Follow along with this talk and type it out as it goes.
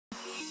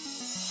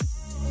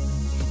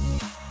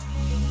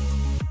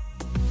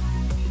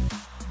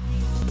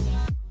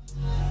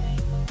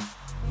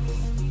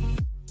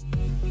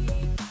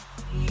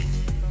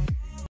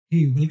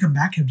Hey, welcome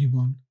back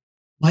everyone.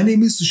 My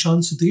name is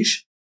Sushant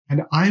Sutish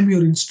and I am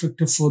your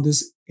instructor for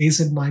this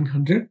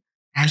AZ-900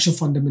 Azure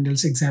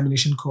Fundamentals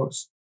Examination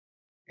course.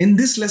 In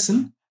this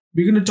lesson,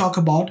 we're going to talk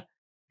about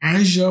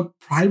Azure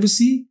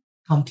privacy,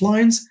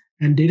 compliance,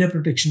 and data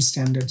protection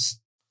standards.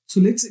 So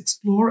let's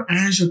explore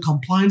Azure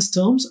compliance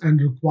terms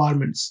and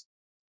requirements.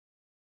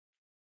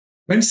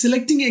 When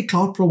selecting a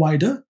cloud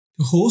provider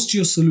to host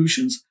your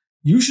solutions,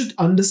 you should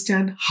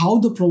understand how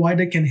the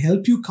provider can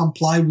help you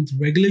comply with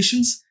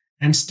regulations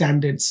and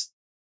standards.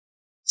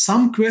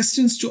 Some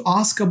questions to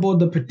ask about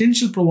the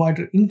potential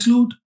provider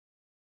include: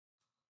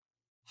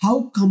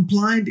 how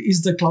compliant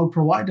is the cloud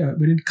provider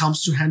when it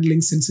comes to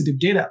handling sensitive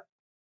data?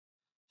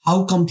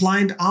 How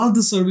compliant are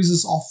the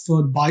services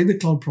offered by the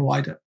cloud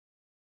provider?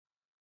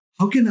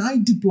 How can I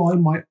deploy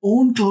my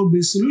own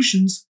cloud-based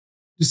solutions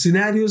to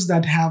scenarios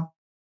that have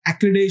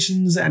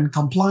accreditations and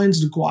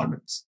compliance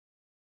requirements?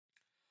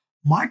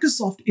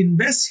 Microsoft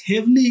invests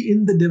heavily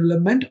in the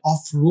development of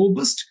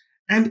robust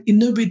and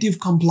innovative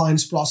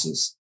compliance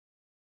process.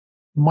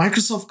 The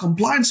Microsoft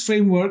Compliance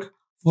Framework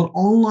for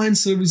online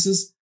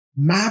services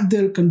map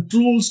their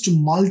controls to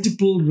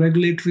multiple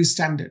regulatory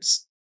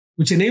standards,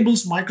 which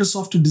enables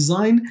Microsoft to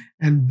design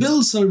and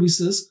build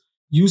services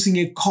using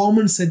a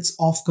common set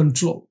of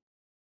control.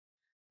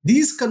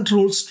 These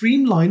controls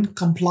streamline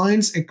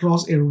compliance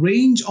across a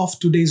range of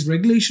today's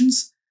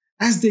regulations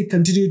as they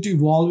continue to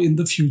evolve in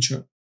the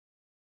future.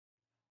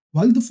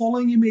 While the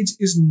following image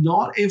is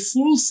not a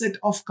full set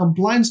of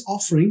compliance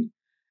offering,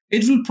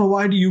 it will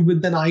provide you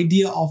with an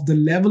idea of the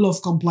level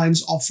of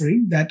compliance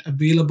offering that's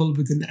available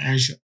within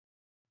Azure.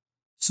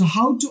 So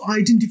how to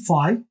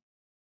identify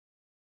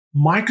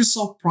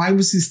Microsoft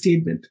Privacy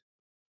Statement?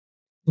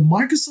 The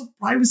Microsoft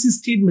Privacy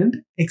Statement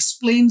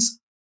explains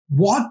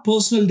what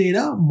personal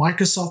data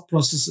Microsoft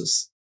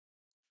processes,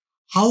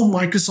 how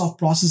Microsoft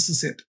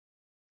processes it,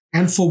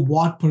 and for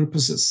what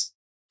purposes.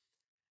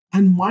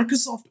 And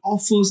Microsoft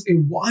offers a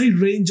wide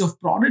range of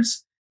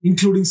products,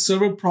 including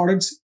server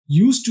products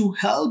used to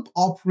help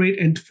operate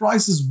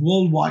enterprises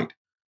worldwide,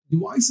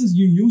 devices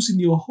you use in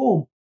your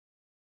home,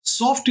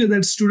 software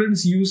that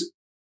students use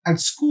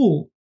at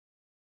school,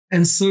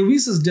 and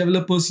services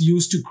developers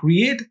use to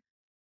create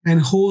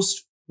and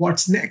host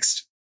what's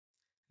next.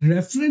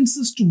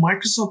 References to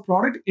Microsoft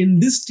product in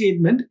this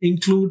statement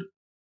include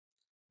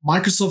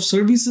Microsoft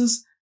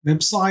services,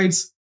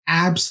 websites,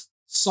 apps,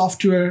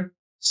 software,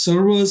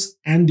 servers,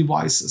 and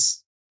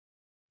devices.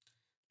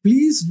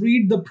 Please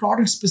read the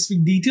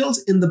product-specific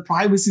details in the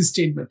privacy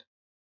statement.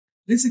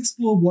 Let's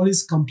explore what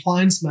is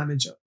Compliance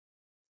Manager.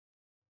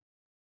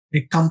 A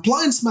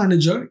Compliance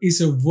Manager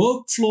is a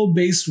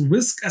workflow-based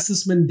risk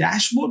assessment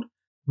dashboard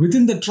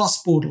within the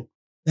Trust Portal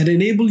that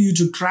enables you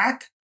to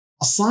track,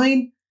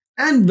 assign,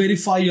 and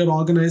verify your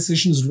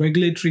organization's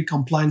regulatory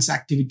compliance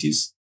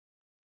activities,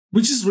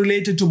 which is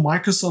related to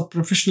Microsoft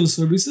Professional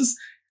Services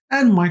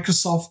and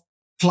Microsoft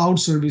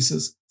Cloud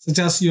Services, such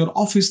as your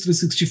Office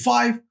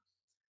 365,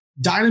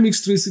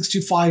 Dynamics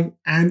 365,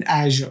 and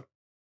Azure.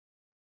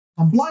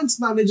 Compliance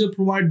Manager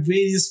provides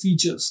various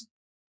features.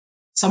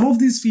 Some of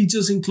these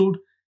features include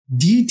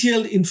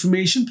detailed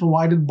information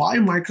provided by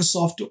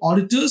Microsoft to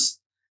auditors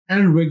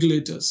and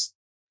regulators,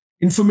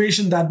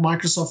 information that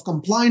Microsoft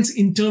complies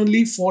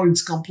internally for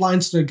its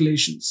compliance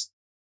regulations,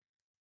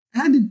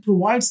 and it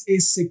provides a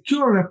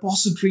secure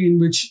repository in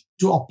which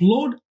to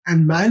upload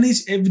and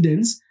manage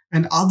evidence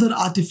and other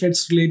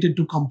artifacts related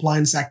to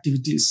compliance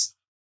activities.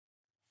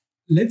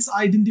 Let's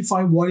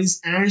identify what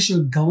is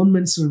Azure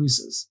Government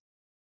Services.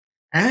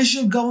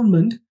 Azure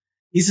Government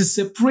is a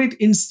separate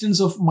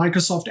instance of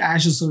Microsoft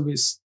Azure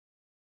Service.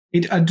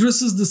 It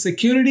addresses the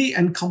security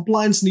and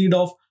compliance need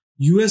of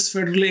US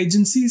federal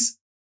agencies,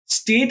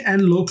 state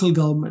and local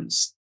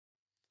governments.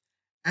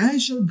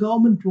 Azure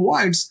Government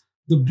provides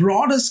the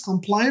broadest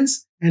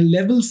compliance and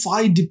Level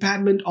 5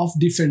 Department of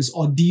Defense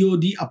or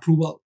DoD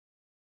approval.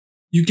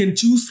 You can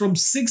choose from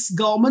 6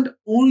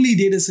 government-only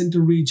data center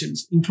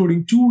regions,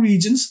 including 2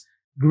 regions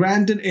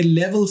granted a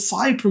Level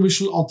 5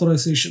 provisional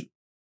authorization.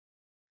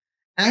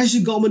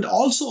 Azure Government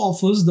also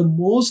offers the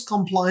most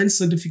compliance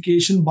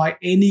certification by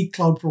any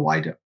cloud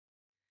provider.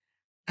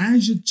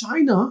 Azure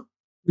China,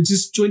 which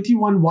is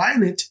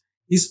 21YNet,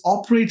 is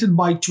operated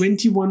by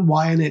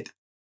 21YNet,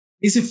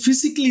 is a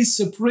physically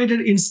separated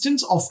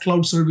instance of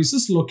cloud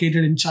services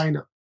located in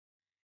China,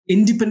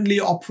 independently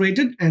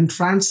operated and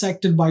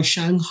transacted by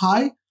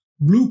Shanghai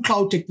Blue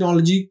Cloud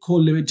Technology Co.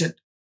 Limited.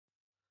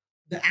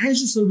 The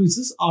Azure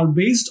services are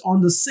based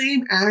on the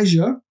same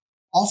Azure,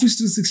 Office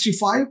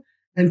 365,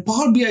 and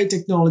Power BI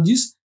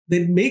technologies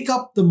that make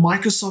up the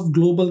Microsoft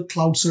Global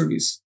Cloud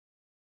Service.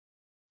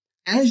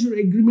 Azure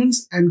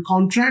agreements and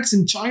contracts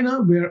in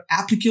China where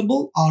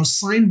applicable are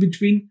signed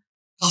between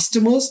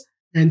customers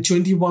and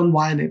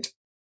 21YNet.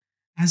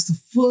 As the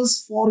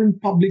first foreign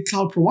public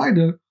cloud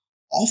provider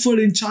offered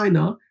in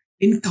China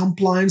in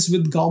compliance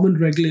with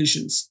government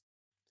regulations,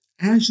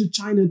 Azure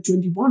China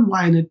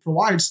 21YNet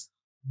provides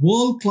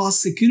world-class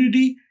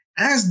security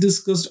as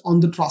discussed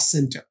on the Trust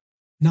Center.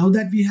 Now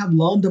that we have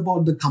learned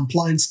about the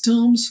compliance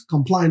terms,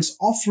 compliance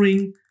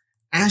offering,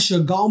 Azure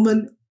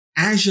Government,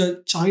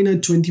 Azure China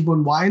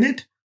 21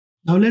 VNet.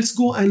 Now let's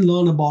go and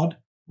learn about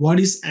what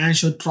is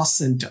Azure Trust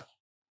Center.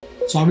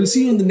 So I will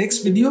see you in the next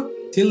video.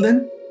 Till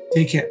then,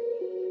 take care.